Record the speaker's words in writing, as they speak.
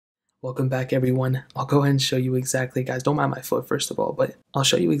Welcome back everyone. I'll go ahead and show you exactly, guys, don't mind my foot first of all, but I'll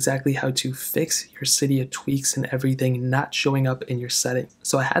show you exactly how to fix your Cydia tweaks and everything not showing up in your settings.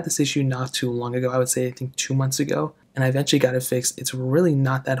 So I had this issue not too long ago, I would say I think 2 months ago, and I eventually got it fixed. It's really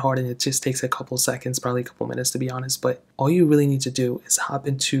not that hard and it just takes a couple seconds, probably a couple minutes to be honest, but all you really need to do is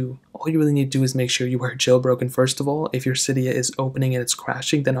make sure you are jailbroken first of all. If your Cydia is opening and it's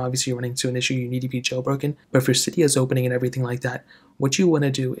crashing, then obviously you're running into an issue, you need to be jailbroken. But if your Cydia is opening and everything like that, what you want to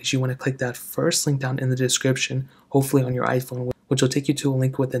do is you want to click that first link down in the description, hopefully on your iPhone, which will take you to a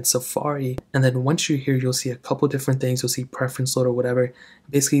link within Safari. And then once you're here, you'll see a couple different things. You'll see preference load or whatever.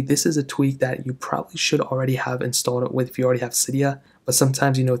 Basically, this is a tweak that you probably should already have installed with if you already have Cydia, but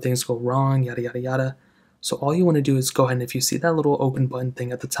sometimes things go wrong, yada yada yada. So all you want to do is go ahead and if you see that little open button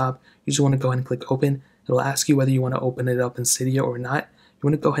thing at the top, you just want to go ahead and click open. It'll ask you whether you want to open it up in Cydia or not. You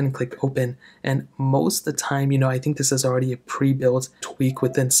want to go ahead and click open, and most of the time, I think this is already a pre-built tweak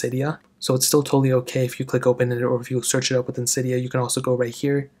within Cydia, so it's still totally okay if you click open it, or if you search it up within Cydia. You can also go right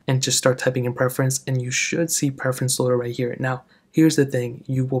here and just start typing in preference, and you should see preference loader right here. Now, here's the thing,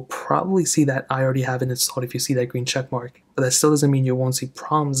 you will probably see that I already have it installed if you see that green check mark, but that still doesn't mean you won't see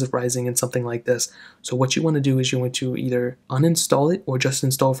problems arising in something like this. So what you want to do is you want to either uninstall it or just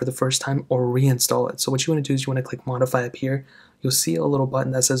install it for the first time or reinstall it. So what you want to do is you want to click modify up here. You'll see a little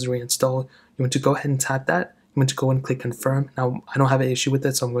button that says reinstall. You want to go ahead and tap that. You want to go and click confirm. Now, I don't have an issue with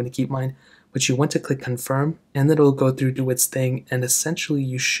it, so I'm going to keep mine. But you want to click confirm, and then it'll go through, do its thing, and essentially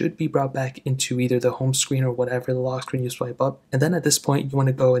you should be brought back into either the home screen or whatever, the lock screen you swipe up. And then at this point, you want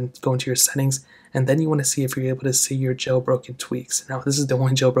to go into your settings, and then you want to see if you're able to see your jailbroken tweaks. Now, this is the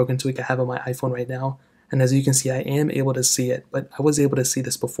one jailbroken tweak I have on my iPhone right now. And as you can see, I am able to see it, but I was able to see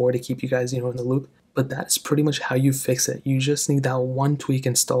this before to keep you guys, in the loop. But that's pretty much how you fix it. You just need that one tweak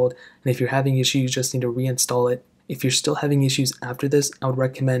installed, and if you're having issues, you just need to reinstall it. If you're still having issues after this, I would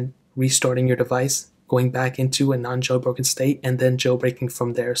recommend restarting your device, going back into a non-jailbroken state, and then jailbreaking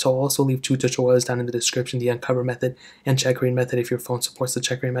from there. So I'll also leave 2 tutorials down in the description, the uncover method and checkra1n method if your phone supports the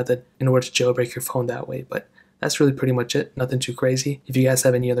checkra1n method, in order to jailbreak your phone that way. But that's really pretty much it. Nothing too crazy. If you guys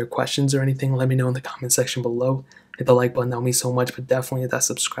have any other questions or anything, let me know in the comment section below. Hit the like button, that means so much, but definitely hit that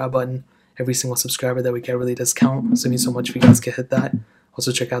subscribe button. Every single subscriber that we get really does count, so it means so much if you guys could hit that.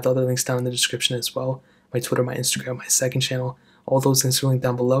 Also check out the other links down in the description as well. My Twitter, my Instagram, my second channel. All those links are linked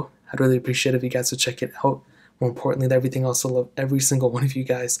down below. I'd really appreciate it if you guys would check it out. More importantly, everything else, I love every single one of you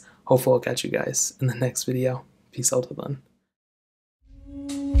guys. Hopefully I'll catch you guys in the next video. Peace out till then.